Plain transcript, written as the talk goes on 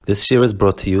This year is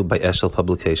brought to you by Eshel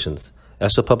Publications.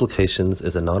 Eshel Publications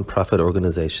is a non-profit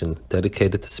organization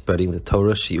dedicated to spreading the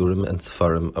Torah, Shiurim, and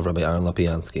Sefarim of Rabbi Aaron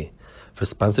Lapiansky. For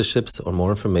sponsorships or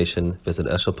more information, visit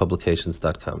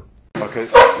eshelpublications.com. Okay,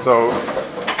 so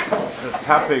the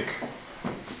topic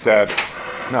that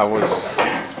I was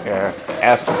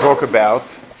asked to talk about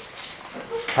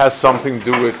has something to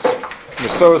do with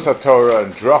Mesoros HaTorah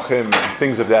and Drachim and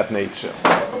things of that nature.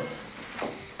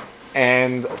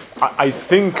 And I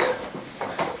think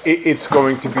it's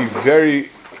going to be very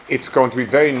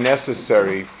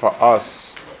necessary for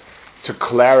us to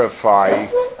clarify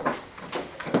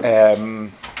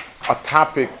a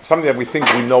topic, something that we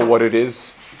think we know what it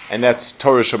is, and that's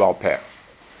Torah Sheba'al Peh.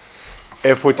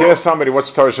 If we tell somebody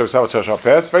what's Torah Sheba'al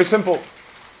Peh, it's very simple.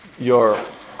 Your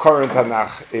current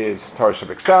Tanakh is Torah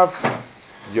Sheba'al,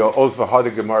 your Oz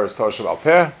V'Hada Gemara is Torah Sheba'al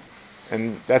Peh,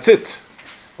 and that's it.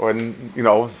 Or, I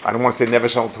don't want to say never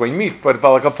shall twain meet, but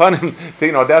upon him,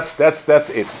 that's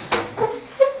it.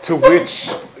 To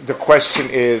which the question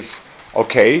is,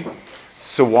 okay,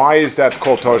 so why is that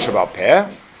called Torah Sheba'al Peh?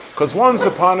 Because once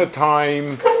upon a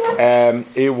time,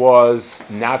 it was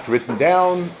not written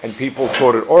down, and people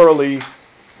taught it orally,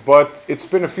 but it's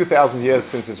been a few thousand years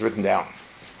since it's written down.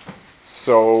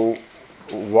 So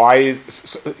why is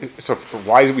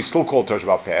we still call Torah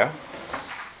Sheba'al Peh?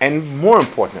 And more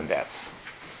important than that,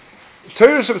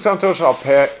 Torah Sheba'al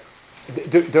Peh,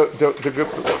 the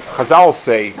Chazal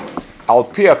say, Al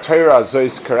pi Torah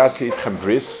zois karasi itchem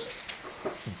bris.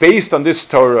 Based on this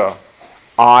Torah,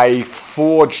 I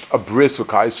forged a bris with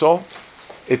Kaisol.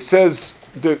 It says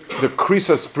the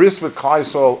krisas bris with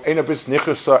Kaisol ein a bris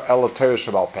nichusa el Torah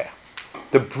Sheba'al Peh.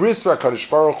 The bris with HaKadosh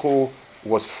Baruch Hu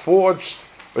was forged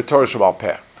with Torah Sheba'al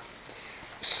Peh.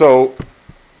 So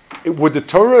would the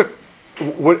Torah?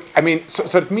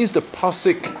 So it means the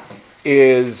pasuk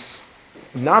is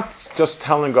not just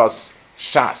telling us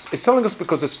Shas. It's telling us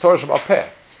because it's Torah Sheba'al Peh.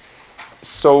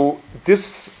 So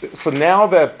now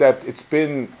that it's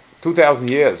been 2,000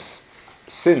 years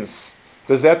since,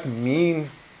 does that mean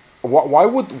why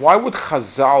would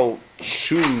Chazal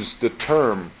choose the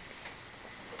term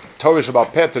Torah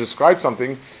Sheba'al Peh to describe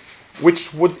something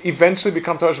which would eventually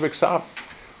become Torah Sheba'al,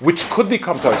 which could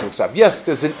become Torah Sheba'al? Yes,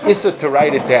 there's an issa to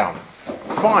write it down.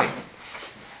 Fine.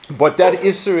 But that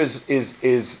Isser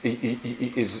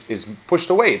is pushed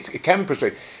away. It can be pushed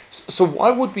away. So why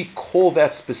would we call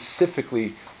that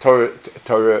specifically Torah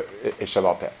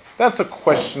Sheba'al Peh? That's a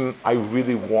question I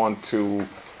really want to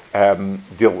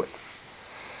deal with.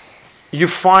 You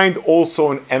find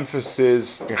also an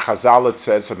emphasis in Chazal. It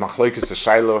says that Machlokes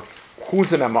Shaila,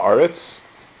 who's in Amaretz,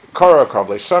 Kara Kav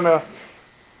Leishana,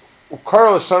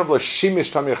 Kara Leishana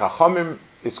Shimish Tamir Chachamim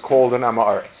is called an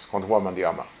Amaretz, called Huam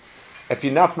Andiyama. If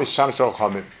you're not Misham Shal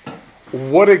Chachamim,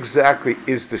 what exactly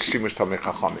is the Shimush Tamir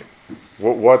Chachamim?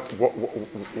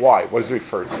 Why? What is it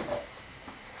referred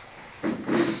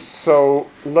to? So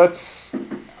let's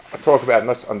talk about and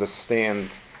let's understand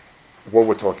what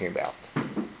we're talking about.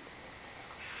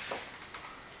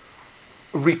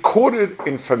 Recorded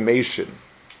information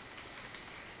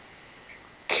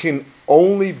can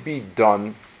only be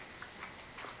done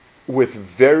with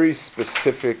very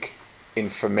specific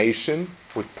information,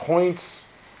 with points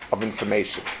of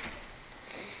information.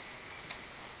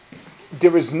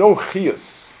 There is no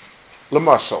chiyus.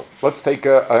 L'mashal, let's take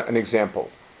an example.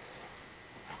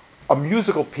 A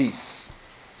musical piece,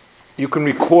 you can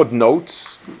record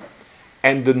notes,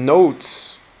 and the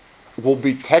notes will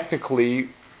be technically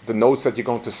the notes that you're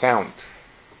going to sound,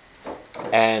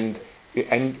 and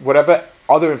whatever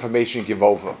other information you give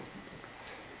over.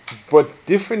 But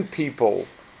different people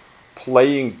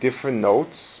playing different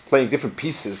notes, playing different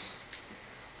pieces,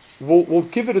 will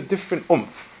give it a different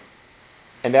oomph.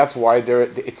 And that's why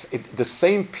the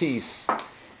same piece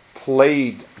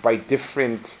played by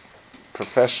different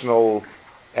professional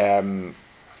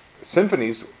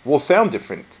symphonies will sound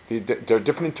different. There are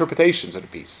different interpretations of the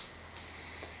piece.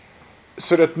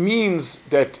 So that means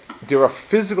that there are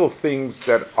physical things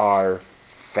that are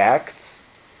facts,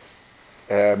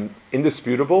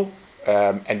 indisputable,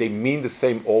 and they mean the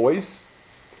same always.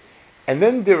 And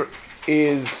then there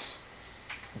is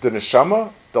the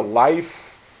neshama, the life,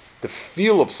 the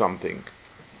feel of something,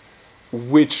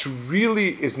 which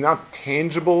really is not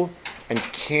tangible and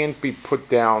can't be put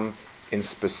down in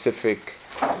specific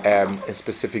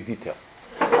detail.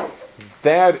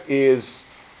 That is,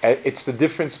 it's the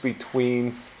difference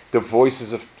between the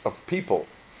voices of people.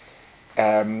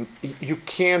 You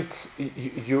can't.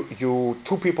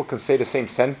 Two people can say the same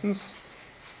sentence,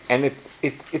 and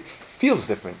it feels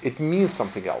different. It means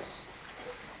something else.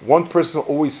 One person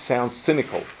always sounds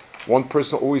cynical. One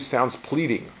person always sounds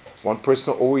pleading. One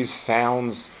person always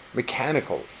sounds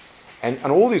mechanical. And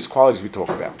all these qualities we talk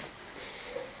about.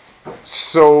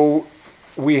 So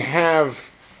we have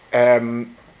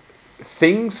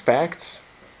things, facts,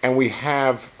 and we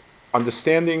have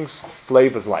understandings,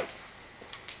 flavors, life.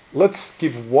 Let's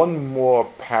give one more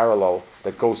parallel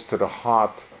that goes to the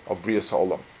heart of Brias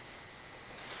Olam.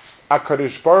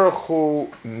 HaKadosh Baruch Hu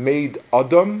made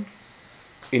Adam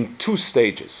in two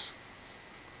stages.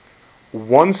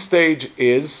 One stage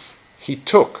is he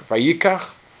took Vayikach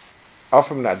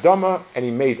Avram Adama and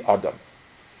he made Adam.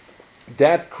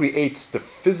 That creates the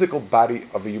physical body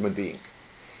of a human being.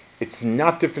 It's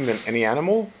not different than any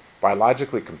animal,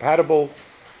 biologically compatible,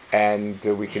 and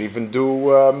we can even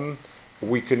do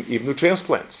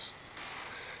transplants.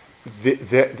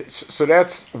 So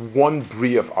that's one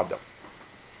bria of Adam.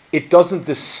 It doesn't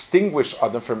distinguish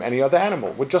Adam from any other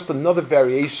animal. We're just another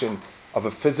variation of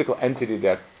a physical entity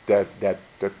that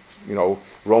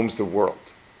roams the world.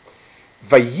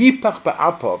 Vayipach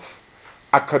ba'apav,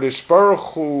 HaKadosh Baruch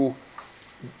Hu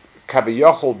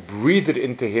Kaviyachol breathed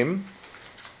into him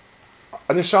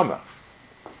a neshama.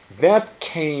 That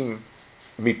came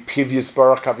mipiv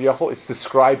Yisbarach Kaviyachol. It's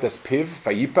described as piv,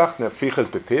 Vayipach, nefiches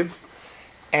bepiv,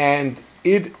 and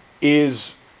it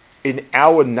is in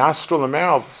our nostril and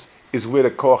mouths is where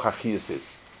the koach achiyus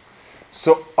is.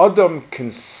 So Adam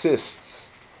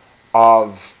consists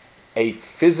of a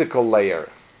physical layer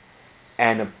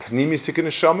and a pnimisik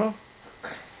neshama,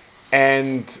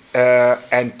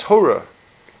 and Torah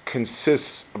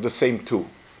consists of the same two.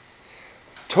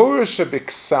 Torah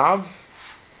shebiksav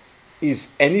is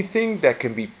anything that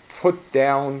can be put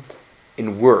down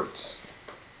in words.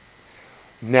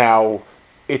 Now,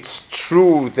 it's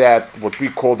true that what we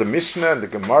call the Mishnah and the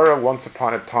Gemara once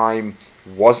upon a time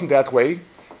wasn't that way,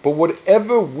 but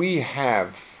whatever we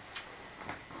have,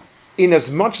 in as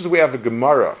much as we have a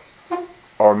Gemara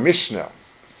or Mishnah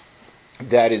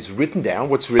that is written down,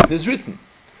 what's written is written.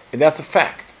 And that's a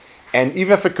fact. And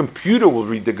even if a computer will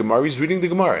read the Gemara, he's reading the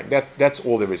Gemara. That's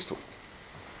all there is to it.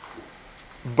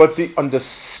 But the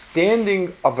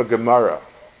understanding of a Gemara,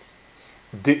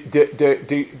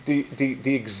 the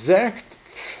exact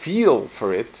feel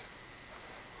for it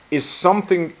is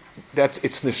something that's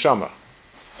its neshama.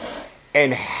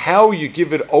 And how you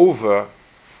give it over,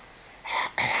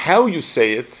 how you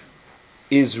say it,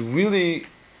 is really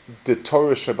the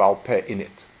Torah Sheba'al Peh in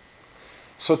it.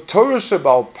 So Torah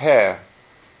Sheba'al Peh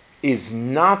is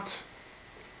not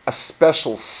a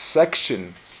special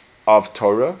section of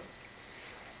Torah,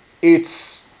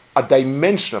 it's a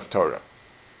dimension of Torah.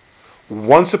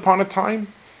 Once upon a time,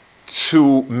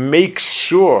 to make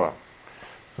sure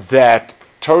that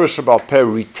Torah Sheba'al Peh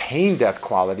retained that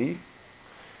quality,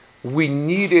 we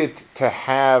needed to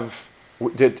have,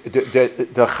 the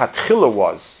Chatchila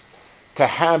was, to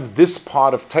have this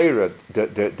part of Torah,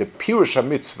 the Pirush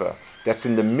HaMitzvah, that's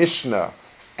in the Mishnah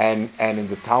and in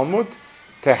the Talmud,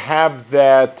 to have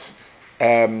that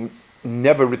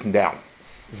never written down.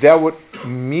 That would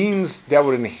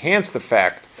enhance the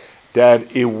fact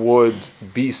that it would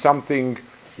be something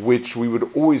which we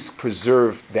would always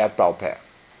preserve that Baal Peh.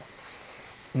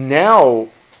 Now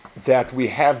that we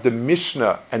have the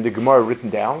Mishnah and the Gemara written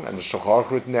down and the Shulchan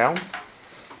Aruch written down,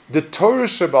 the Torah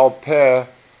Sheba'al Peh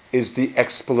is the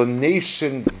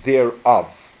explanation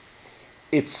thereof.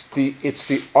 It's the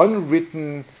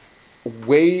unwritten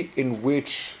way in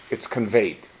which it's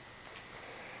conveyed.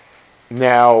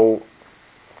 Now,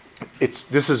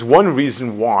 this is one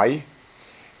reason why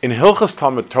in Hilchas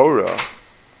Talmud Torah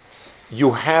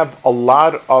you have a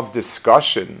lot of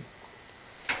discussion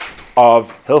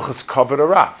of Hilchas Kavod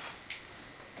Arav.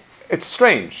 It's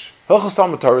strange. Hilchas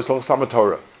Talmud Torah is Hilchas Talmud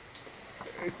Torah.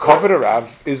 Kavod Arav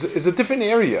is a different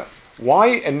area. Why?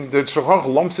 And the Shulchan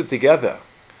Aruch lumps it together.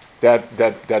 That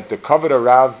the Kavod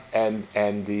Arav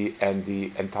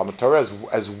and Talmud Torah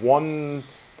as one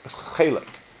chelik.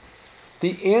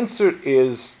 The answer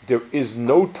is there is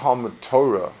no Talmud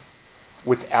Torah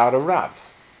without a Rav,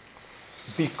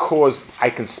 because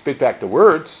I can spit back the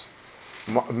words.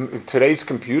 Today's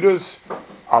computers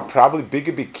are probably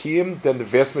bigger bikiyim than the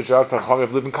vast majority of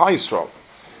Chachamim live in Klal Yisrael,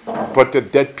 but they're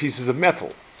dead pieces of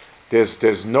metal.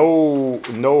 There's no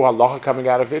halacha coming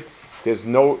out of it. There's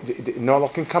no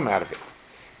halacha can come out of it,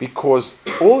 because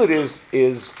all it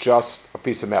is just a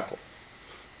piece of metal.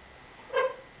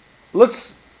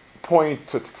 Let's point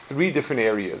to three different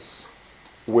areas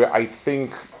where I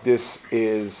think this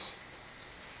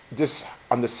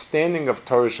understanding of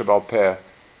Torah Sheba'al Peh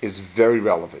is very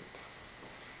relevant.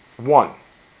 One,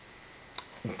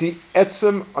 the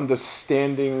etzem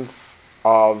understanding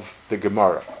of the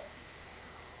Gemara.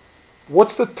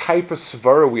 What's the type of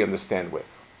svara we understand with?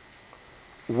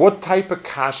 What type of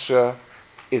kasha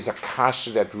is a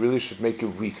kasha that really should make you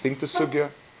rethink the sugya?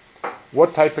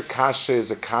 What type of kasha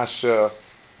is a kasha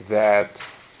that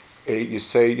you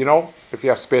say, if you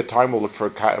have spare time, we'll look for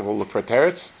a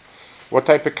teretz? What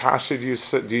type of kasha do you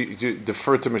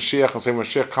defer to Mashiach and say, when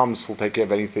Mashiach comes, he'll take care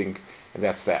of anything, and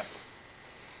that's that?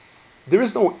 There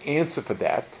is no answer for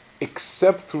that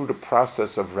except through the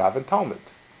process of Rav and Talmud.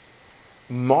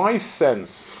 My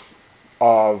sense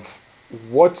of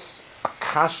what's a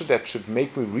kasha that should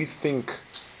make me rethink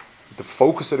the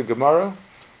focus of the Gemara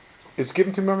is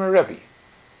given to me by my Rebbe.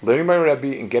 Learning my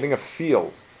Rebbe and getting a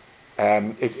feel.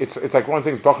 It's like one of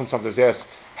the things Bacham sometimes asks,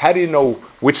 how do you know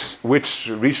which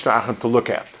Rishna Achim to look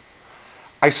at?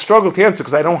 I struggle to answer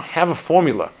because I don't have a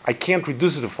formula. I can't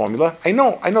reduce it to formula. I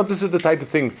know this is the type of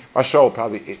thing Mashal will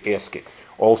probably ask it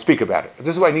or will speak about it.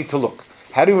 This is why I need to look.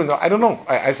 How do you know? I don't know.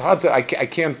 It's hard to. I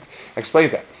can't explain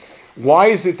that. Why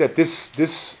is it that this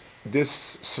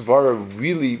svara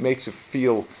really makes you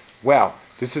feel, wow,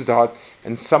 this is the hard,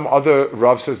 and some other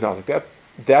Rav says not like that?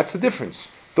 That's the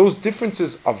difference. Those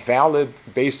differences are valid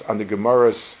based on the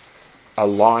Gemara's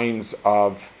lines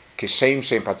of Keshem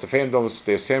Shem Patzafendos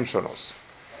De'asem Shonos.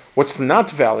 What's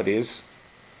not valid is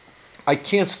I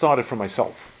can't start it for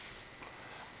myself.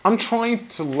 I'm trying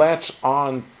to latch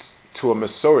on to a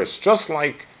Masoris, just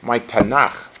like my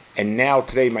Tanakh and now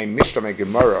today my Mishnah, my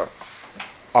Gemara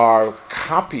are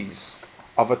copies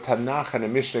of a Tanakh and a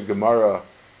Mishnah Gemara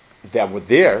that were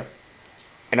there,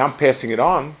 and I'm passing it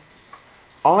on.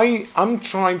 I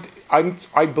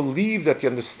believe that the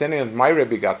understanding that my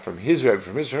Rebbe got from his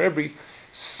Rebbe,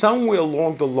 somewhere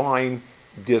along the line,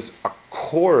 there's a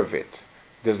core of it,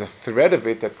 there's a thread of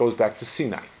it that goes back to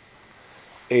Sinai.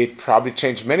 It probably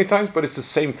changed many times, but it's the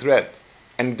same thread.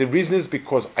 And the reason is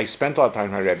because I spent a lot of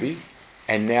time with my Rebbe,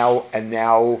 and now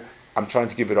I'm trying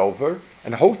to give it over,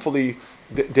 and hopefully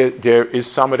there is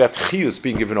some of that chiyus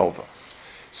being given over.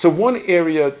 So one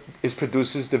area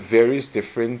produces the various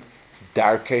different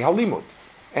darkei halimud,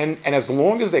 and as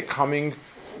long as they're coming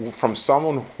from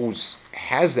someone who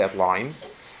has that line,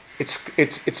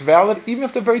 it's valid even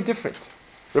if they're very different.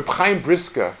 Reb Chaim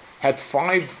Brisker had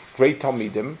 5 great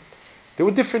talmidim. They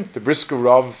were different. The Brisker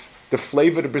Rav, the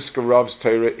flavor of the Brisker Rav's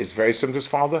Torah is very similar to his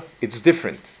father. It's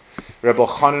different. Reb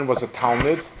Elchanan was a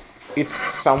talmid. It's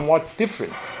somewhat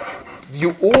different.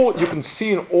 You can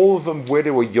see in all of them where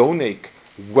they were yonik,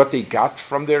 what they got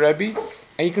from their Rebbe,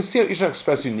 and you can see how each one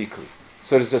expressed uniquely.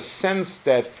 So there's a sense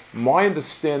that my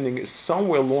understanding is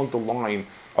somewhere along the line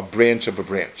a branch of a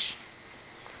branch.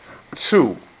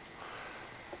 2,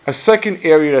 a second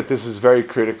area that this is very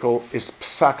critical is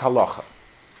psak halacha.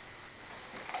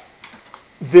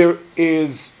 There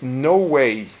is no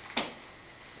way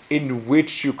in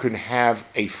which you can have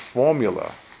a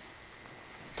formula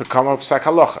to come up with psak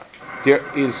halacha.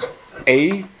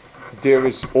 There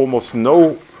is almost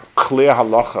no clear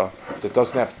halacha that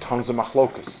doesn't have tons of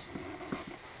machlokas.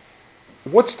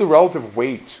 What's the relative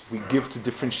weight we give to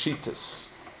different shitas?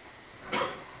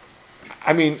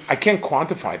 I mean, I can't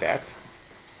quantify that,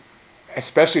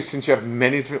 especially since you have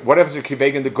many different. What happens if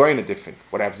Kivega and the Goyen are different?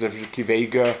 What happens if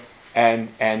Kivega and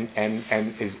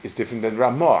is different than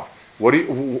Ramah? What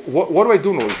do I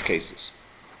do in all these cases?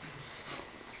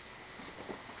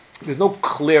 There's no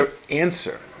clear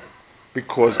answer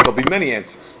because there'll be many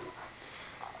answers.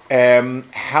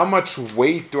 How much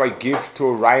weight do I give to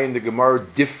a raya in the Gemara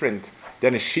different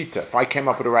than a shita? If I came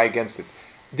up with a raya against it,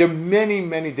 there are many,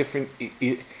 many different.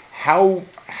 How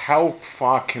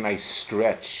far can I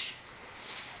stretch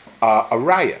a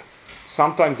raya?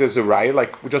 Sometimes there's a raya,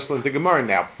 like we just learned the Gemara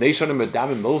now. Nation and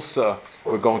Madam and Milsa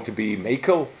were going to be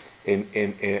Mekel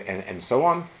and so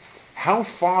on. How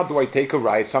far do I take a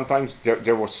raya? Sometimes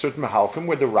there were certain mahalkim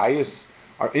where the rayas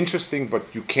are interesting, but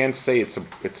you can't say it's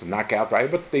a knockout raya,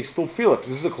 but they still feel it.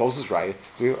 This is the closest raya.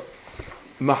 So,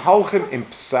 mahalkim in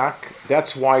psak.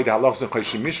 That's why the halachas in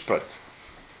Choshim Mishpat,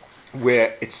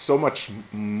 where it's so much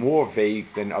more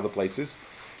vague than other places,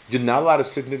 you're not allowed to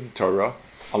sit in the Torah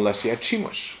unless you had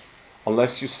shimush.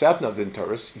 Unless you sat in the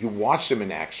Torah, you watch them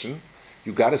in action,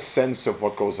 you got a sense of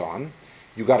what goes on,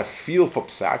 you got a feel for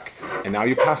psak, and now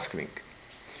you're paskening.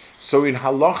 So in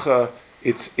halacha,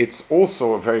 it's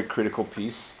also a very critical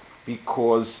piece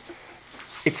because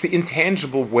it's the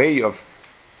intangible way of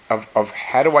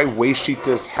how do I weigh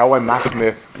shitas, how I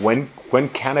machmir, when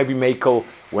can I be makel,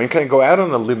 when can I go out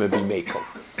on a limb and be makel?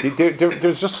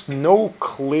 There's just no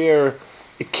clear,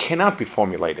 it cannot be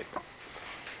formulated.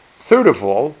 Third of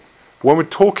all, when we're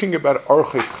talking about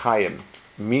orches chayim,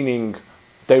 meaning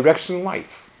direction in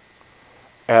life,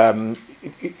 the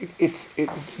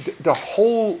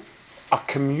whole, a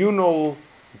communal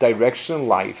direction in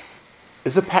life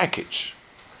is a package.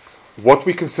 what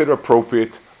we consider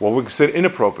appropriate, what we consider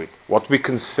inappropriate, what we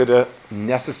consider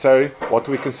necessary, what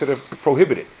we consider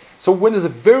prohibited. So when there's a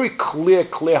very clear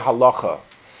halacha,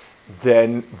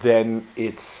 then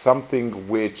it's something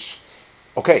which,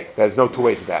 okay, there's no two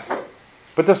ways about it.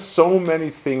 But there's so many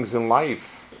things in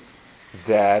life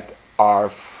that are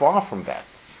far from that.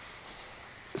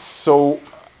 So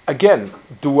again,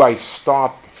 do I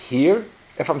start here?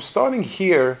 If I'm starting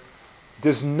here,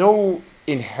 there's no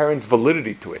inherent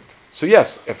validity to it. So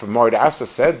yes, if a Moed Asa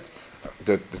said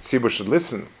that the tzibur should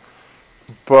listen,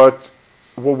 but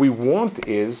what we want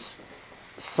is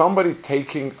somebody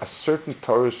taking a certain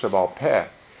Torah Shabbal Peh.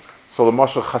 So the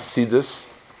Mashal Chasidus,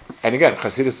 and again,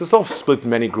 Chasidus is all split in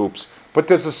many groups, but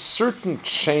there's a certain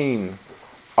chain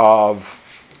of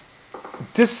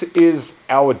this is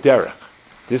our derech,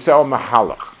 this is our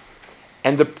mahalach,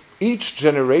 and each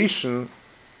generation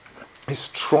is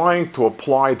trying to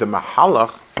apply the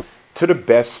mahalach to the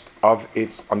best of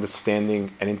its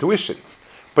understanding and intuition.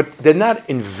 But they're not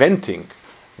inventing,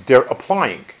 they're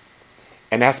applying.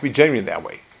 And it has to be genuine that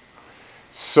way.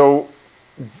 So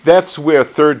that's where a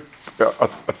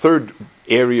third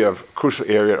area, crucial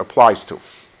area, applies to.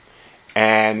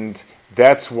 And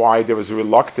that's why there was a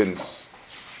reluctance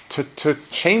to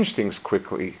change things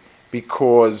quickly,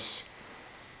 because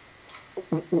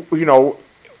we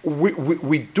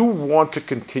do want to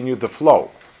continue the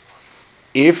flow.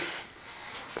 If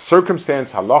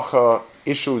circumstance, halacha,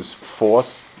 issues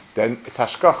force, then it's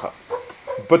hashkacha.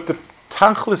 But the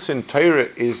tachlis in Torah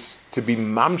is to be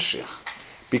mamshich,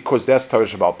 because that's Torah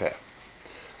Shabbal Peh.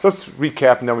 So let's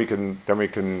recap, and then you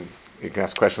can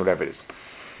ask questions, whatever it is.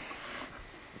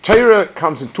 Torah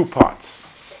comes in two parts,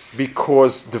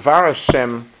 because Devar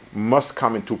Hashem must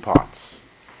come in two parts.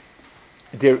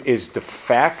 There is the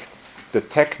fact, the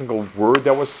technical word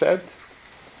that was said,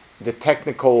 the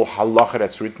technical halacha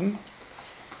that's written,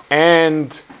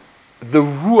 and the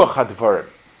ruach hadvarim.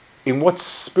 In what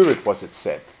spirit was it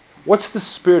said? What's the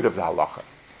spirit of the halacha?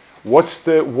 What's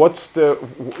the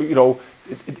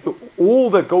all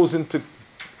that goes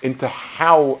into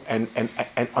how and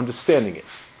understanding it.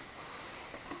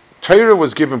 Torah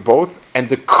was given both, and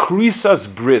the krisas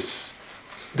bris,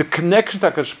 the connection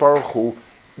to HaKadosh Baruch Hu,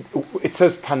 it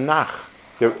says Tanakh,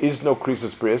 there is no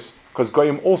krisas bris, because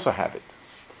Goyim also have it.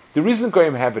 The reason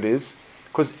Goyim have it is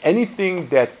because anything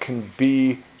that can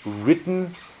be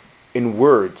written in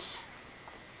words,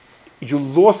 you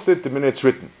lost it the minute it's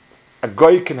written. A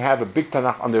Goy can have a big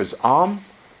Tanakh under his arm,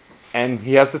 and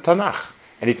he has the Tanakh,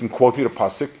 and he can quote me the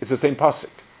pasuk. It's the same pasuk.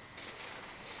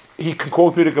 He can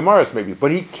quote me the Gemaras maybe,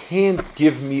 but he can't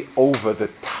give me over the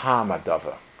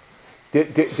Tamadava.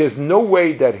 There's no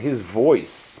way that his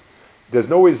voice, there's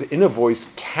no way his inner voice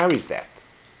carries that.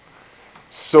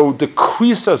 So the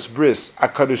Krisas Bris,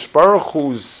 HaKadosh Baruch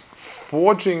Hu's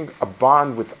forging a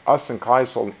bond with us and Klal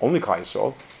Yisrael, only Klal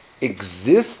Yisrael,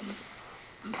 exists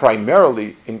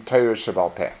primarily in Torah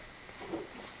Shabbal Peh.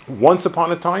 Once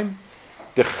upon a time,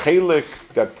 the chelik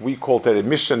that we call Torah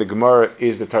Mishnah and the Gemara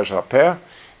is the Torah Shabbal Peh,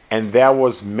 and that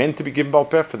was meant to be given Baal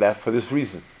Peh for this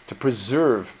reason, to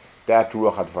preserve that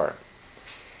Ruach HaDvar.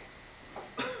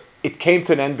 It came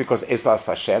to an end because Eslas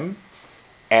Hashem,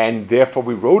 and therefore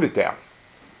we wrote it down.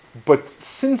 But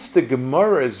since the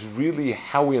Gemara is really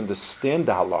how we understand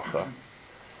the halacha,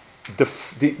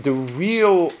 the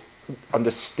real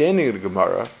understanding of the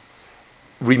Gemara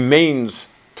remains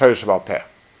Torah Shabbal Peh.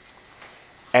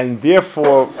 And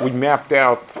therefore we mapped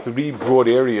out three broad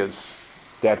areas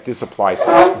that this applies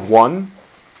to. One,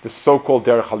 the so-called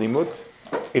Derech HaLimud.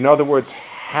 In other words,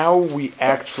 how we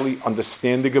actually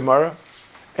understand the Gemara.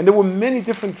 And there were many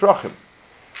different drachim,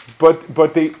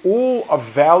 but they all are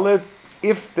valid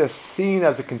if they're seen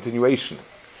as a continuation,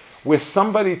 where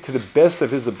somebody, to the best of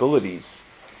his abilities,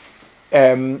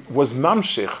 was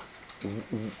mamshich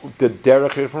the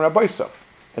derech from Rabbi Yosef,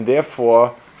 and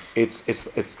therefore each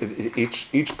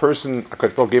person,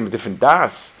 HaKadosh Baruch Hu gave him a different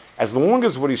das. As long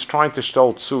as what he's trying to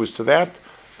shtel tzu is to that,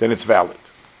 then it's valid.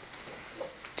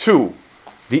 Two,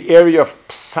 the area of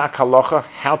psak halacha,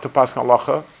 how to pass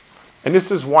halacha. And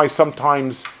this is why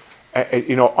sometimes,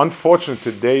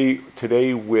 unfortunately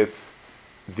today with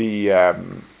the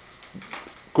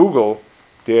Google,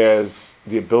 there's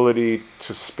the ability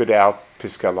to spit out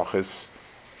piskei halachos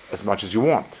as much as you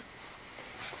want.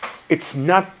 It's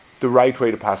not the right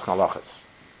way to pass halachos.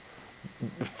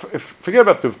 Forget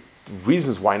about the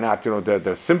reasons why not. There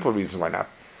are simple reasons why not.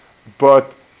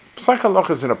 But psak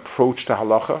halacha is an approach to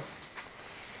halacha.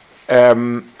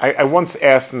 I once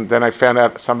asked, and then I found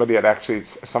out somebody had actually,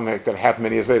 it's something that happened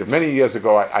many years later. Many years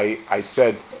ago, I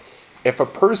said, if a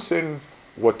person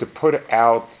were to put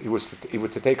out, he was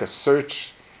to take a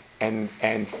search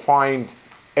and find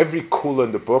every kula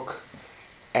in the book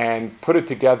and put it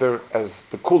together as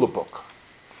the kula book,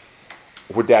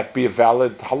 would that be a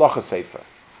valid halacha sefer?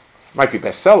 Might be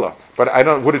bestseller, but I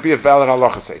don't. Would it be a valid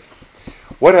halacha sefer?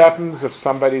 What happens if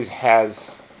somebody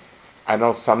has, I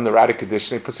know, some neurotic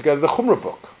condition, he puts together the Chumrah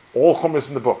book, all Chumras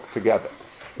in the book together?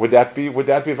 Would that be a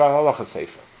valid halacha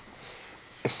sefer?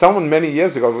 Someone many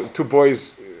years ago, two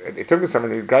boys, it took me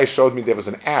something, the guy showed me there was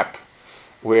an app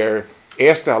where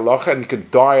ask the halacha and you can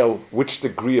dial which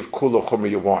degree of kula chumrah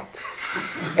you want.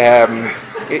 I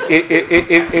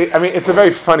mean, it's a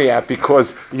very funny app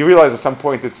because you realize at some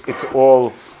point it's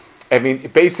all. I mean,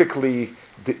 basically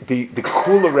the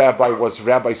kula rabbi was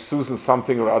Rabbi Susan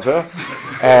something or other,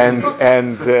 and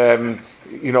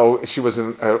you know, she was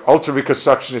an ultra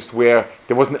reconstructionist where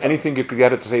there wasn't anything you could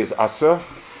get her to say is asa.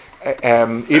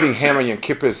 Eating ham on Yom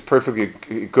Kippur is perfectly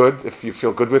good if you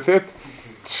feel good with it.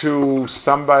 To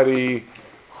somebody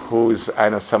who's, I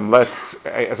know,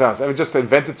 I just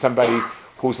invented somebody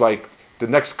who's like the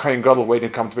next Kohen Gadol waiting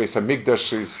to come to Beis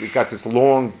Hamikdash. He's got this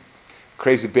long,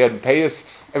 crazy beard and payas.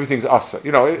 Everything's asa.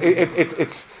 You know,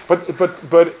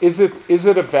 but is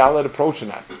it a valid approach or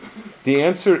not? The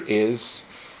answer is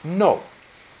no.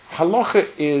 Halacha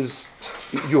is,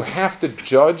 you have to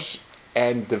judge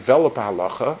and develop a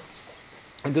halacha,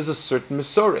 and there's a certain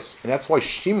mesoris, and that's why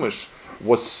shimush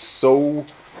was so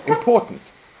important.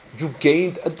 You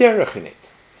gained a derech in it,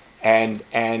 and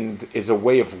it's a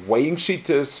way of weighing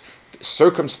shittas,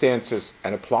 circumstances,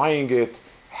 and applying it.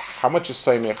 How much is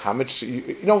seimech? How much,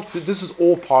 you know? This is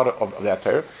all part of that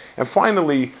Torah. And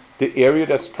finally, the area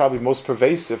that's probably most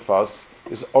pervasive for us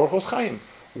is Orchos Chaim.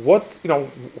 What, you know?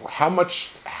 How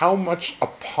much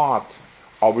apart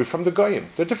are we from the Goyim?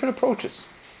 There are different approaches.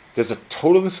 There's a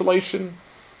total insulation.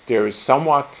 There is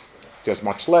somewhat. There's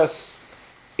much less.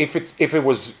 If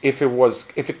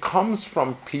it comes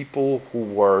from people who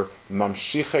were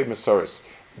mamshichei mesoris,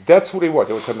 that's who they were.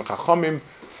 They were Talmid Chachamim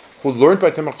who learned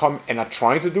by Talmid Chachamim and are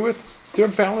trying to do it. There are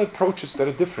valid approaches that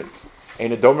are different.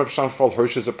 And Adom Reb Shamfal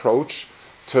Hirsch's approach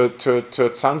to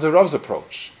Tzanzer Rav's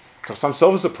approach, to Sam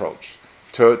Sova's approach,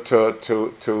 to Rabbi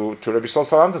Shlomo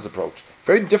Salanter's approach.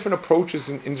 Very different approaches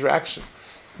in interaction.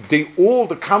 The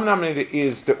common denominator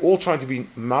is they're all trying to be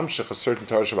mamshech a certain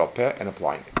Torah Sheba'al Peh and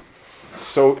applying it.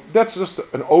 So that's just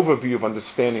an overview of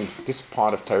understanding this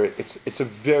part of Torah. It's a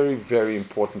very, very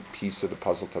important piece of the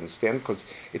puzzle to understand because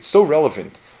it's so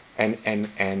relevant. And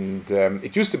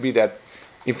it used to be that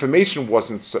information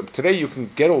wasn't so. Today you can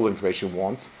get all the information you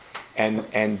want, and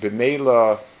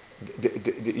b'meila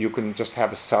you can just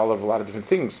have a salad of a lot of different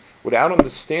things without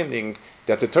understanding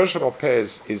that the Torah Sheba'al Peh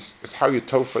is how you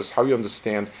tofas, how you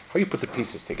understand, how you put the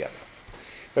pieces together.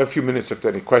 We have a few minutes if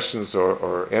there are any questions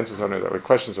or answers on it, or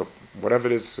questions or whatever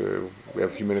it is. We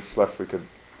have a few minutes left. We could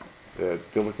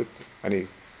deal with it. Any?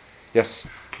 Yes?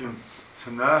 Can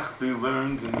Tanakh be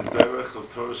learned in the derech of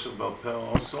Torah Sheba'al Peh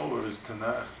also, or is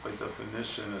Tanakh by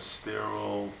definition a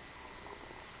sterile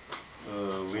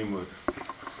limud?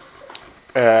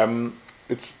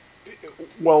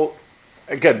 Well,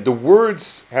 again, the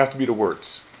words have to be the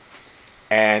words,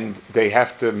 and they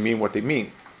have to mean what they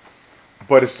mean.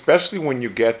 But especially when you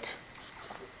get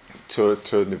to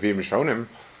Nevi'im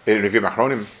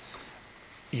Achronim,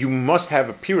 you must have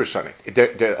a pirush on it.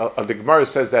 The Gemara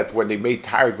says that when they made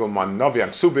Targum on Novi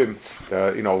and Ksubim,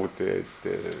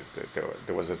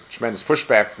 there was a tremendous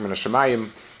pushback from the Shemayim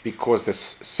because the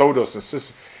Sodos and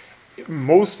Sis.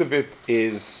 Most of it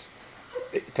is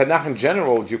Tanakh in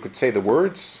general. You could say the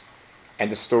words, and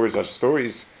the stories are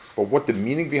stories, but what the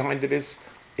meaning behind it is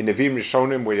in Nevi'im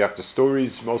Rishonim, where you have the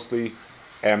stories mostly.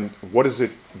 What does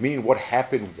it mean? What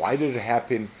happened? Why did it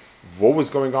happen? What was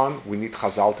going on? We need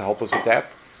Chazal to help us with that,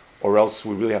 or else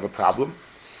we really have a problem.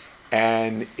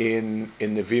 And in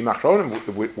Nevi'im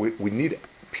Achronim, we need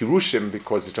Pirushim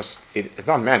because it's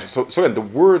not magic. So again, the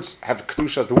words have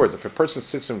Kedusha as the words. If a person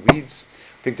sits and reads,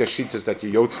 I think there's sheetas that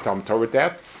you Yotz Talmud Torah with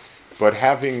that. But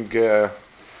having,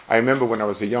 I remember when I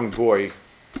was a young boy,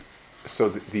 so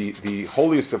the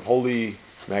holiest of holy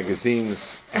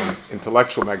magazines and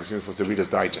intellectual magazines was the Reader's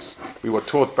Digest. We were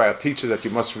taught by our teachers that you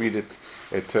must read it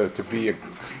to be a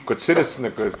good citizen,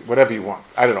 a good whatever you want.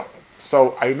 I don't know.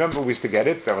 So I remember we used to get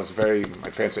it. That was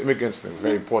my parents were immigrants, and it was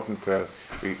very important.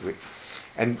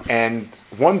 And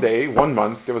one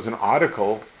month, there was an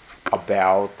article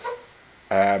about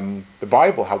the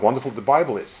Bible, how wonderful the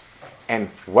Bible is. And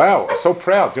wow, I was so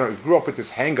proud. We grew up with this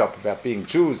hang-up about being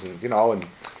Jews and, and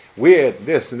weird,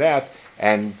 this and that.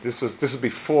 And this was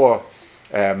before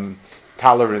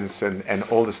tolerance and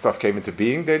all this stuff came into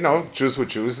being. They know Jews were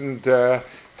Jews and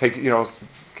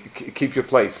keep your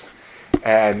place.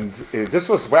 And this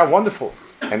was wonderful.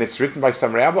 and it's written by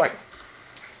some rabbi.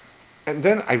 And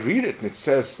then I read it, and it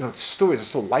says, the stories are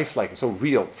so lifelike and so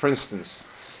real. For instance,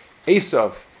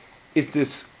 Esav is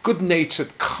this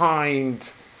good-natured, kind,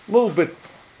 little bit,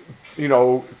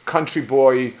 country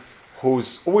boy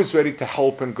who's always ready to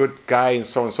help and good guy and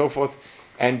so on and so forth.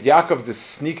 And Yaakov is this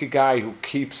sneaky guy who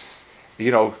keeps,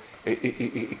 he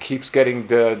keeps getting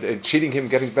cheating him,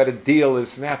 getting better deal,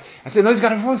 this and that. I said, no, he's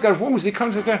got a room. He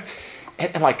comes and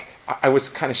I was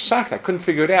kind of shocked. I couldn't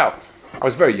figure it out. I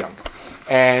was very young.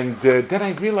 And then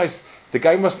I realized the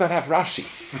guy must not have Rashi.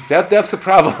 That's the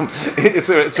problem. It's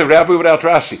a rabbi without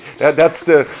Rashi. That's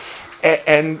the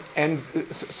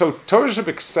so Torah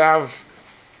Shebiksav,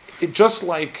 it just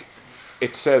like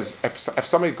it says, if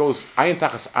somebody goes ayin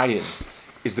tachas ayin,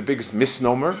 is the biggest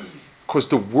misnomer, because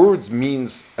the word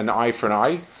means an eye for an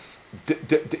eye.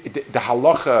 The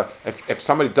halacha, if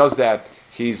somebody does that,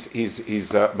 he's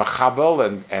machabel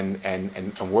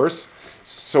and worse.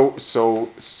 So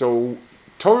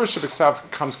Torah Shebiksav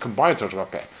comes combined with Torah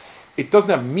Shebal Peh. It doesn't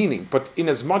have meaning, but in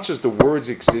as much as the words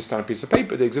exist on a piece of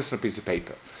paper, they exist on a piece of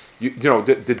paper. The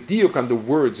diuk on the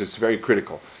words is very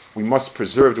critical. We must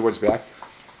preserve the words back.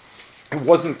 It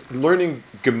wasn't learning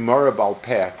Gemara Bal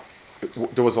Peh.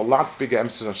 There was a lot bigger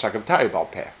emphasis on Shakav Bal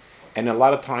Peh, and a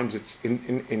lot of times it's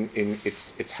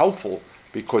it's helpful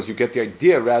because you get the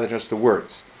idea rather than just the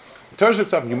words. In Torah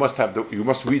Shebiksav, you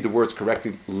must read the words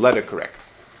correctly, letter correct.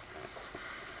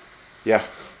 Yeah.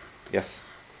 Yes.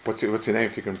 What's your name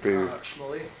if you can be?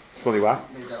 Shmuley. Shmuley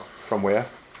what? Nadel. From where?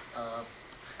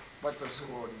 Went to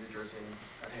school in New Jersey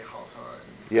at Heichal Torah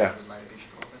and yeah. in Miami Beach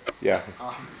a little bit. Yeah.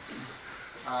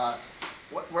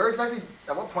 Where exactly?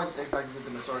 At what point exactly did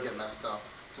the Masorah get messed up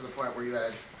to the point where you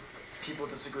had people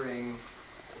disagreeing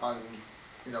on,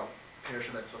 Perush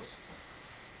Mitzvos?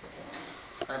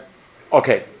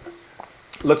 Okay.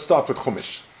 Let's start with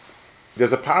Chumash.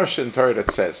 There's a parasha in Torah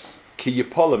that says, Ki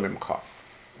yipola mimcha.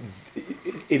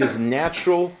 It is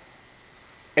natural.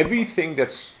 Everything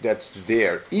that's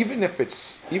there,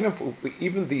 let's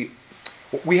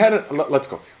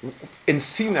go. In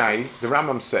Sinai, the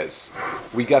Rambam says,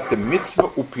 we got the mitzvah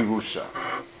upirusha.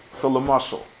 So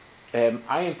l'mashal,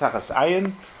 ayin tachas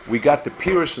ayin, we got the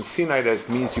pirush in Sinai that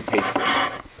means you pay for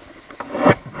it.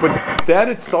 But that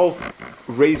itself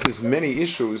raises many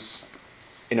issues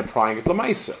in applying it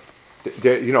l'maisa.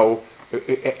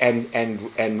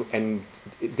 And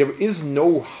there is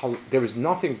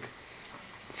nothing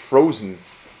frozen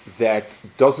that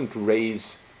doesn't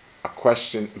raise a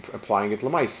question applying it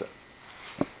l'maisa.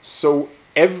 So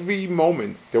every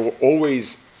moment there were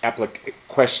always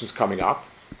questions coming up.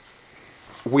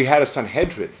 We had a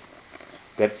Sanhedrin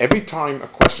that every time a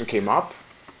question came up,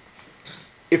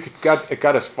 if it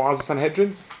got as far as the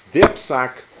Sanhedrin, their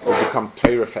psak will become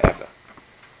Torah forever.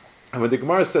 And when the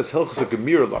Gemara says Hilchos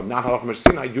Gemira, not Halach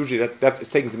Meshina, usually that's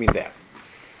taken to mean that.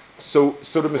 So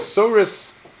the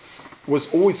Masorah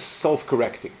was always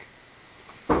self-correcting.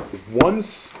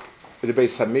 Once the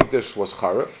Beis Hamikdash was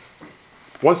Charav,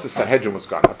 once the Sanhedrin was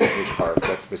gone, not the Charav,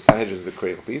 that the Sanhedrin is the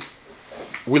critical piece,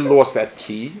 we lost that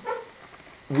key.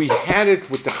 We had it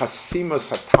with the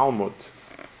Chasimas HaTalmud.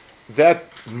 That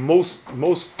most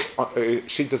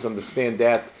Shittas understand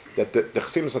that the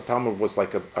Chasimas HaTalmud was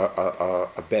like a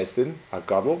Bezdin, a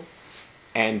Gadol,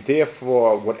 and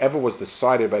therefore whatever was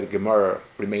decided by the Gemara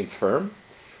remained firm.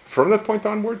 From that point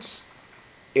onwards,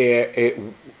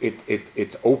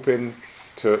 it's open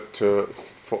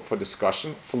for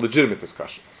discussion, for legitimate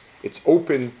discussion. It's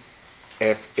open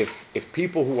if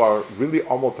people who are really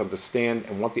almost understand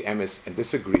and want the emes and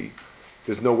disagree.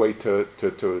 There's no way to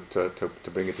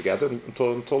bring it together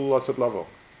until Lasat Lavo.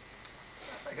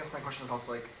 I guess my question is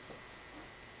also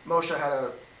Moshe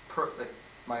had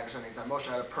my understanding is that Moshe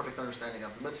had a perfect understanding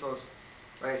of the mitzvos,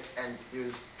 right? And he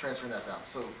was transferring that down.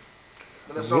 So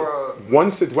the Masorah.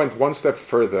 Once it went one step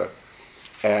further,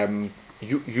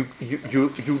 you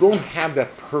don't have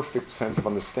that perfect sense of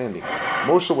understanding.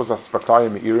 Moshe was a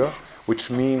Sfatayim Me'ira, which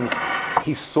means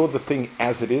he saw the thing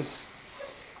as it is.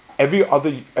 Every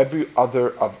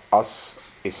other of us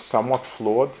is somewhat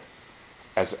flawed,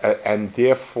 and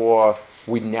therefore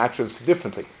we naturally see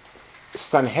differently.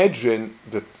 Sanhedrin,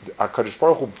 the HaKadosh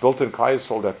Baruch Hu built in Klal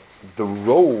Yisrael that the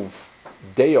Rov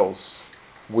Deos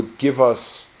would give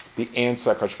us the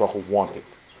answer HaKadosh Baruch Hu wanted.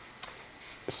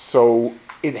 So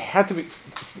it had to be.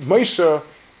 Moshe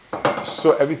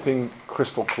saw everything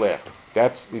crystal clear.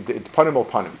 That's the panim al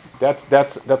panim.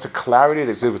 That's a clarity that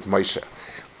exists with Moshe.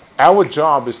 Our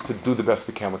job is to do the best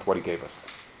we can with what he gave us.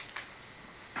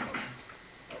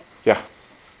 Yeah.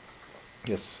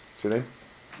 Yes. What's your name?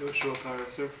 Yoshua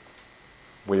Paraser.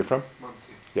 Where you from?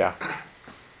 Muncie. Yeah.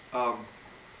 How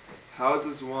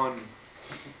does one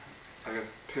I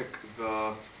guess, pick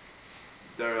the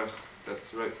derech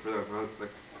that's right for them? Like,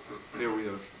 here we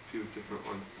have a few different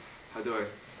ones. How do I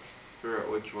figure out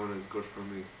which one is good for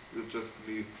me? Is it just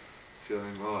me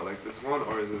feeling, well, I like this one,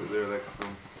 or is there like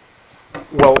some...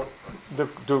 Well,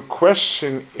 the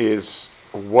question is,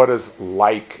 what does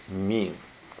like mean?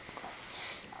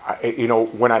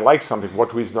 When I like something,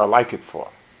 what reason do I like it for?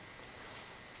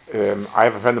 I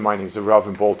have a friend of mine, he's a Rav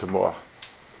in Baltimore,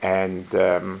 and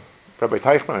Rabbi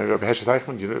Teichman, Rabbi Heshe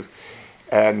Teichman,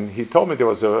 and he told me there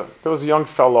was a young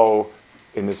fellow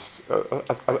in his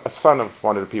a son of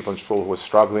one of the people in shul who was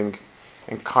struggling,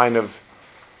 and kind of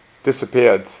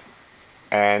disappeared,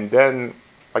 and then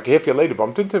like a half year later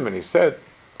bumped into him, and he said,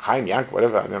 "Chaim Yank,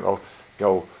 whatever, I don't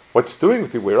know, what's doing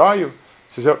with you? Where are you?"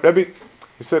 He said, "Rebbe,"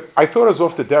 he said, "I thought I was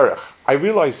off the derech. I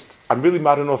realized I'm really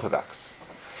modern Orthodox."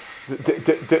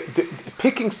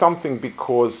 Picking something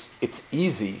because it's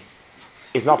easy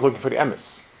is not looking for the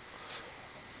emes.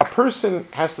 A person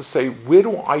has to say, where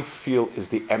do I feel is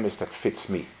the emes that fits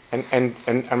me? And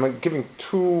I'm giving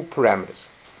two parameters.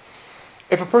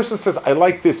 If a person says, I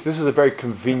like this is a very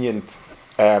convenient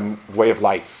way of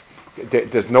life.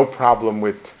 There's no problem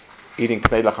with eating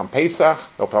knedlach on Pesach,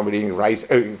 no problem with eating rice,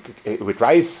 with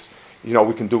rice.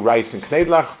 We can do rice and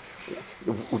knedlach.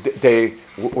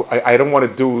 I don't want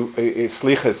to do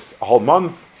slichas a whole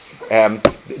month.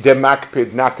 They're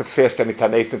makpid not to fast any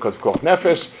tanesim because of koch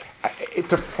nefesh.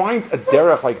 To find a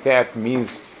derech like that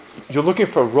means you're looking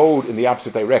for a road in the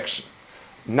opposite direction.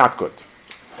 Not good.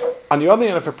 On the other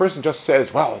hand, if a person just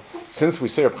says, "Well, since we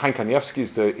say Reb Chaim Kanievsky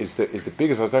is the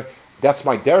biggest out there, that's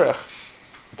my derech,"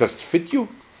 does it fit you?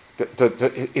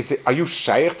 Are you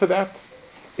shaykh to that?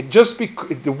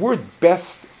 The word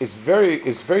best is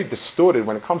very distorted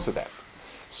when it comes to that.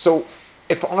 So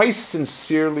if I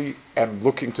sincerely am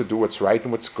looking to do what's right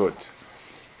and what's good,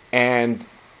 and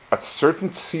a certain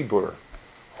tzibur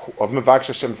of Mevaksh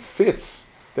Hashem fits,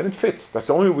 then it fits. That's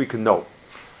the only way we can know.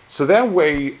 So that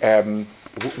way,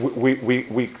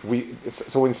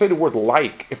 so when you say the word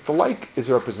like, if the like is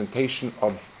a representation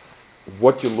of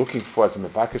what you're looking for as a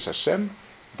Mevaksh Hashem,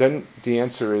 then the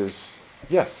answer is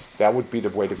yes, that would be the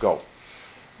way to go.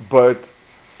 But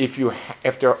if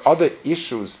there are other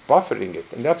issues buffeting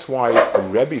it, and that's why a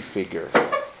Rebbe figure,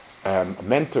 a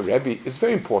mentor Rebbe, is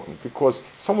very important, because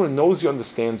someone who knows you,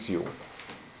 understands you,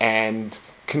 and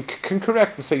can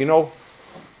correct and say,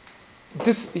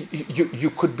 this you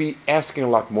could be asking a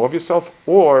lot more of yourself,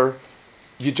 or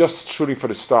you're just shooting for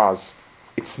the stars.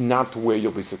 It's not where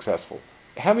you'll be successful.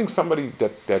 Having somebody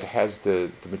that has the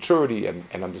maturity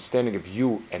and understanding of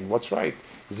you and what's right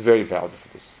is very valuable for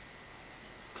this.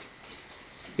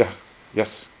 Yeah.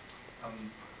 Yes.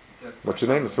 What's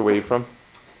your name? So where are you from?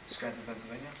 Scranton,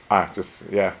 Pennsylvania.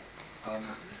 Yeah.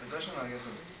 The question, I guess,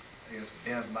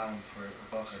 Be'ez Madam for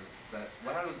Bacher, that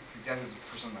how exactly does a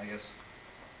person,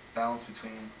 balance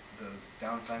between the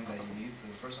downtime that he needs as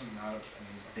a person and how in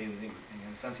his daily living? And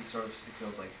in a sense, it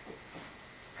feels like,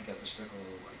 a shtickle,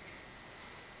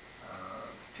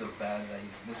 feels bad that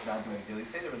he's not doing daily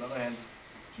seder. On the other hand,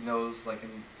 he knows,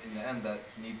 in the end, that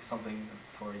he needs something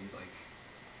before he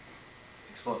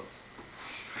explodes.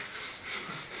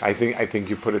 I think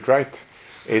you put it right.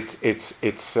 It's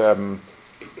a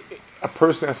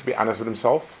person has to be honest with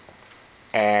himself,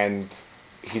 and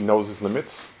he knows his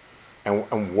limits,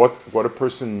 and what a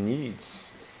person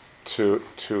needs to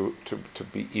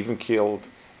be even keeled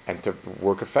and to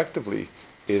work effectively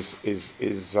is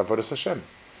avodas Hashem.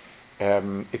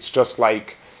 It's just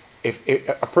like if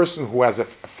a person who has a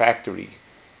factory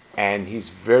and he's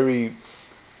very,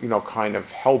 kind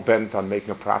of hell bent on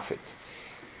making a profit,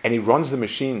 and he runs the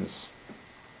machines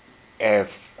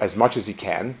as much as he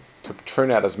can to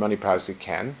turn out as many products as he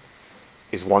can,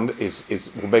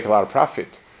 will make a lot of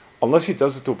profit. Unless he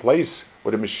does it to a place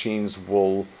where the machines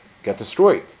will get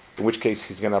destroyed, in which case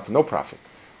he's going to have no profit.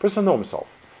 A person knows himself.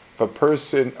 If a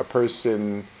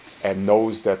person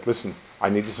knows that, listen, I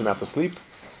need this amount of sleep,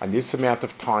 I need this amount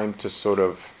of time to sort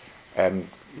of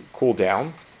cool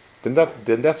down, then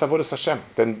that's avodas Hashem.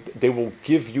 Then they will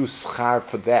give you schar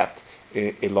for that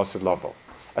in Lasid Lavo.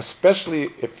 Especially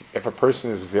if a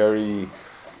person is very,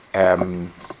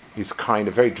 he's kind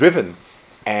of very driven,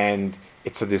 and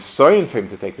it's a design for him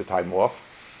to take the time off,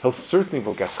 he'll certainly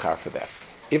will get schar for that,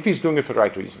 if he's doing it for the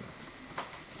right reason.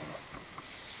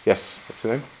 Yes, what's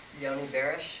your name? Yoni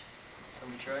Barish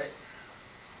from Detroit.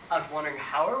 I was wondering,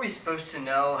 how are we supposed to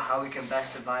know how we can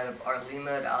best divide up our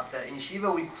limud out that in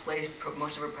yeshiva we place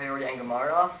most of our priority on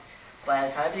Gemara, but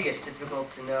at times it gets difficult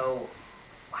to know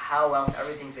how else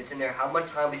everything fits in there. How much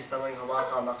time we spend learning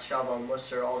halacha, machshava,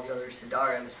 musar, all the other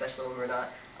siddharim, especially when we're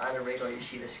not on a regular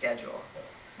yeshiva schedule.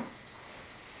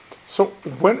 So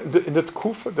in the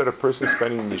tkufa that a person is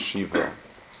spending in yeshiva,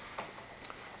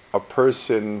 a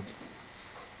person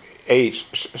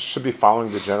should be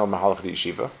following the general mahalach of the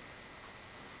yeshiva.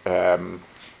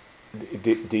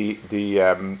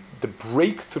 The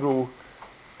breakthrough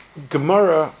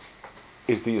Gemara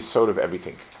is the yesod of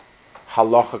everything.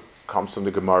 Halacha comes from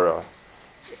the Gemara.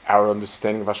 Our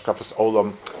understanding of Hashkafas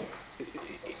Olam.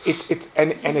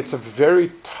 It's a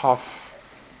very tough.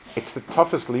 It's the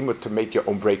toughest limud to make your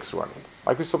own breakthrough on it.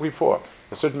 Like we saw before,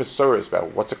 a certain Masorah is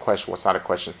about what's a question, what's not a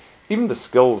question. Even the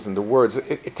skills and the words,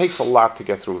 it takes a lot to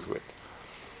get through to it.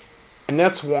 And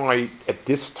that's why at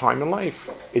this time in life,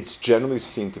 it's generally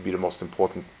seen to be the most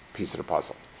important piece of the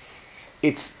puzzle.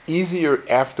 It's easier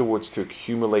afterwards to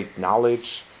accumulate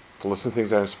knowledge, to listen to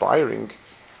things that are inspiring.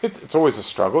 It's always a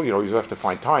struggle, you have to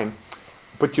find time,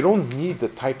 but you don't need the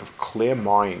type of clear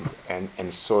mind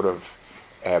and sort of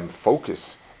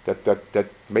focus that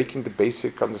making the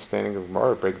basic understanding of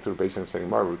Gemara, breaking through the basic understanding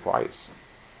of Gemara requires.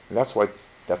 And that's why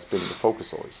that's been the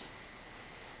focus always.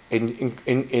 In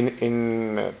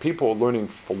people learning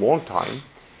for a long time,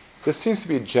 there seems to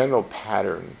be a general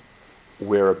pattern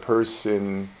where a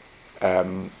person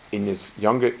in his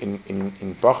younger,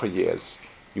 in Bacher years,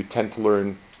 you tend to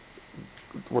learn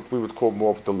what we would call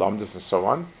more of the lamdas and so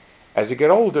on. As you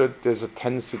get older, there's a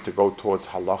tendency to go towards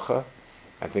halacha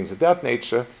and things of that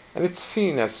nature, and it's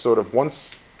seen as sort of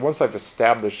once I've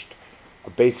established a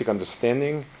basic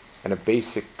understanding and a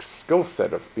basic skill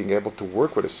set of being able to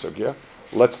work with a sugya,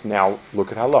 let's now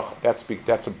look at halacha.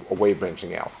 That's a way of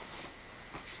branching out.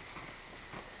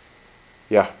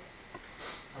 Yeah.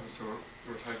 So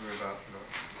we're talking about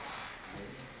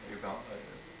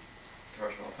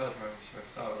Torah Shabbat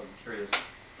Peh. I'm curious.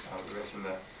 You mentioned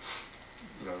that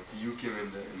the yukim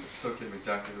and the psukim,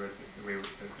 exactly the way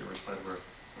that they were said,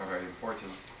 are very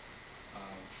important.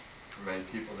 For many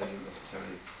people, they didn't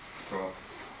necessarily grow up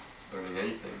learning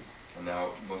anything, and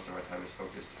now most of our time is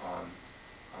focused on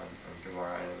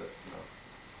Gemara. I know that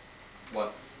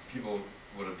what people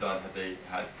would have done had they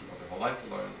had their whole life to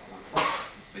learn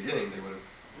since the beginning, they would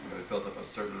have built up a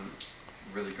certain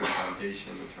really good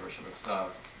foundation in Torah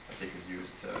Shabbat that they could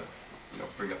use to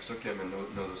bring up sukkim and know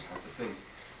those kinds of things.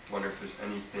 I wonder if there's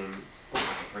anything that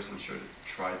a person should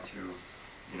try to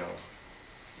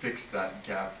fix that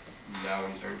gap now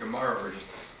when he's learning Gemara, or just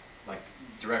like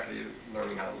directly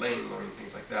learning how to lane, learning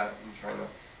things like that, and trying to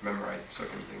memorize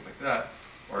sukkim and things like that,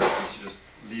 or if he should just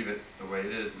leave it the way it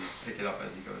is and pick it up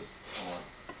as he goes along.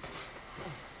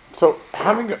 So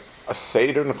having a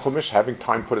seder in Chumash, having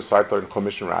time put aside to learn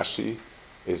Chumash and Rashi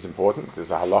is important. There's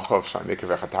a halacha of Shnei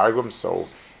Mikra V'Chatargum, so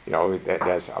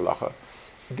there's halacha.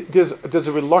 There's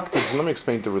a reluctance. Let me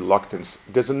explain the reluctance.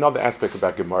 There's another aspect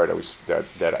about Gemara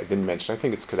that I didn't mention. I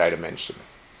think it's kedai to mention.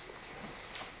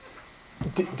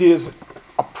 There's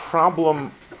a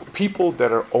problem. People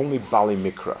that are only Bali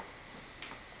Mikra,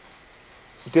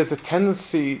 there's a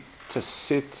tendency to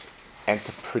sit and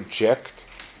to project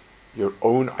your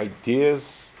own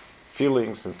ideas,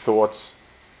 feelings, and thoughts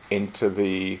into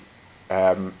the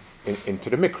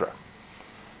Mikra.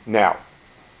 Now,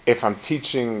 if I'm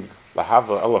teaching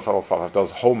Lahava Elef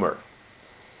does Homer,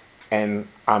 and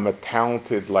I'm a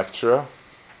talented lecturer,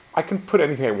 I can put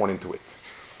anything I want into it.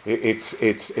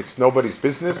 It's nobody's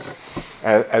business,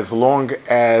 as long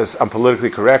as I'm politically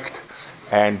correct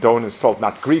and don't insult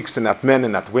not Greeks and not men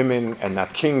and not women and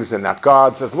not kings and not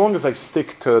gods. As long as I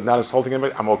stick to not insulting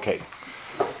anybody, I'm okay.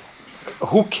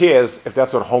 Who cares if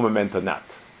that's what Homer meant or not?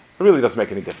 It really doesn't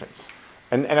make any difference,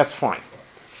 and that's fine.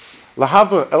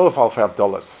 Lahava Elef Alfa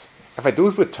Abdollas. If I do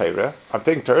it with Torah, I'm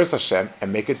taking Torah's Hashem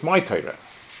and make it my Torah.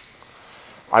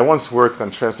 I once worked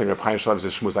on translating Reb Chaim Shlomo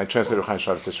Zeshmusen. I translated Reb Chaim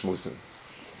Shlomo Zeshmusen.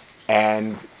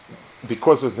 And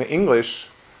because it was in English,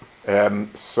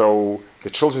 so the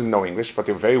children didn't know English, but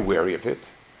they were very wary of it.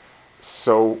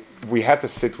 So we had to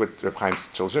sit with Reb Chaim's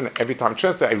children. Every time I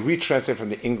translate, I retranslate from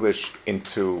the English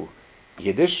into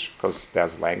Yiddish, because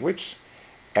that's language.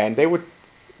 And they would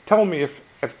tell me if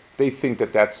they think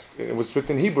that it was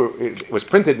written in Hebrew, it was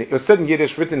printed, it was said in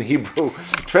Yiddish, written in Hebrew,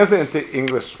 translated into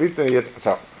English, written in Yiddish.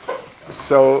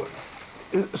 So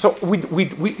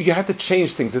you had to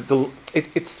change things.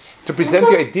 It's to present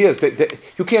the ideas that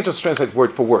you can't just translate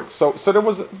word for word. So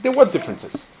there were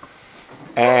differences,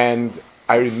 and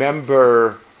I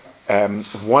remember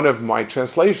one of my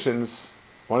translations.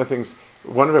 One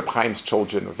of Reb Chaim's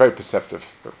children, very perceptive.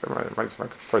 My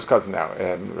first cousin now,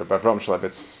 Rabbi Avram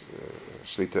Shlevetz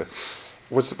Shlita,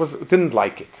 didn't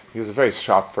like it. He was a very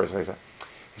sharp person. He said,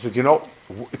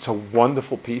 it's a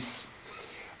wonderful piece.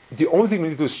 The only thing we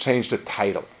need to do is change the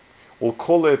title. We'll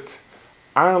call it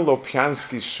Aaron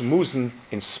Lopiansky Shmusen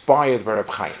inspired by Reb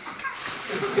Chaim.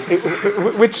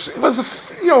 which was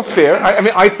fair. I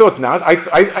mean, I thought not.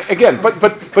 Again,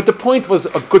 but the point was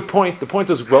a good point. The point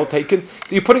was well taken.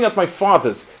 So you're putting out my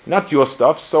father's, not your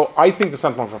stuff. So I think that's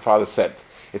not what my father said.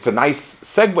 It's a nice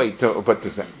segue to what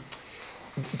this.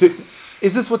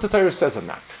 Is this what the Torah says or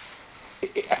not?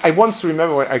 I once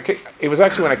remember it was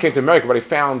actually when I came to America, but I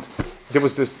found there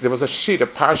was a sheet, a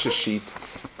parsha sheet,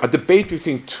 a debate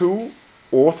between two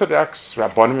Orthodox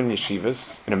Rabbanim and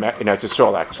yeshivas in Eretz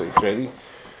Yisrael, actually Israeli,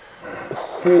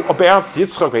 who about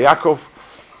Yitzchak and Yaakov,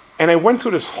 and I went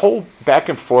through this whole back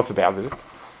and forth about it,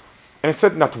 and I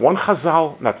said not one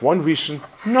Chazal, not one Rishon,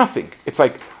 nothing. It's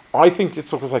like I think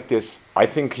Yitzchak was like this, I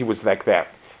think he was like that.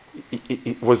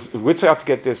 It was Yitzchak out to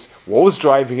get this. What was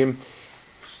driving him?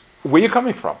 Where are you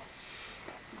coming from?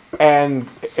 And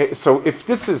so if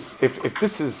this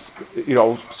is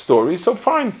story, so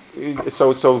fine.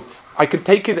 So I can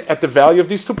take it at the value of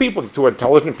these two people, two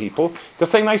intelligent people. They're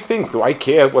saying nice things. Do I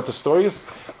care what the story is?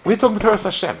 We're talking about Torah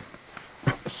Hashem.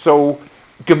 So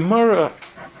Gemara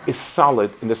is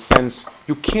solid in the sense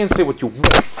you can't say what you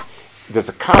want. There's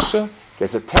a kasha,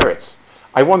 there's a teretz.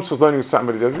 I once was learning with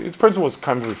somebody. This person was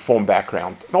kind of a reform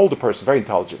background, an older person, very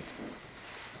intelligent,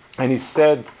 and he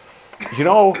said,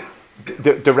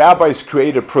 the rabbis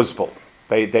created a principle.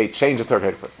 They changed the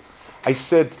Torah principle. I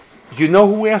said, you know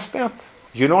who asked that?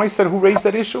 I said, who raised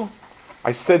that issue?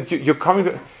 I said, you're coming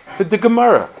to... I said, the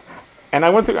Gemara. And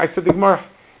I said, the Gemara.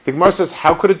 The Gemara says,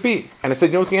 how could it be? And I said,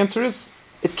 you know what the answer is?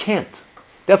 It can't.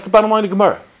 That's the bottom line of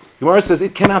Gemara. Gemara says,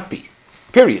 it cannot be.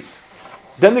 Period.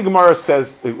 Then the Gemara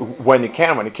says, when it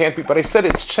can, when it can't be. But I said,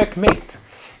 it's checkmate.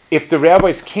 If the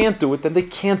rabbis can't do it, then they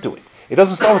can't do it. It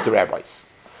doesn't start with the rabbis.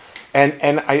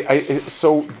 And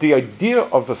so the idea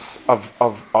of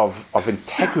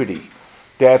integrity,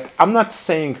 that I'm not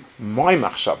saying my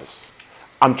machshavas,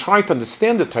 I'm trying to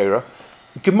understand the Torah.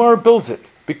 Gemara builds it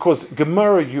because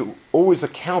Gemara, you always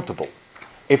accountable.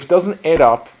 If it doesn't add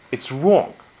up, it's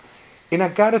wrong. In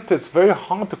Agarit, it's very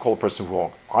hard to call a person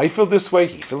wrong. I feel this way,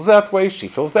 he feels that way, she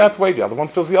feels that way, the other one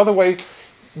feels the other way.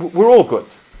 We're all good.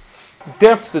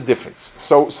 That's the difference.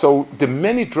 So the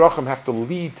many drachim have to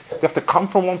lead. They have to come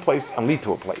from one place and lead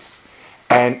to a place,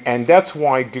 and that's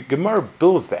why Gemara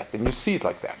builds that, and you see it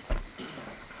like that.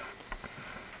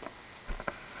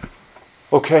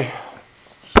 Okay.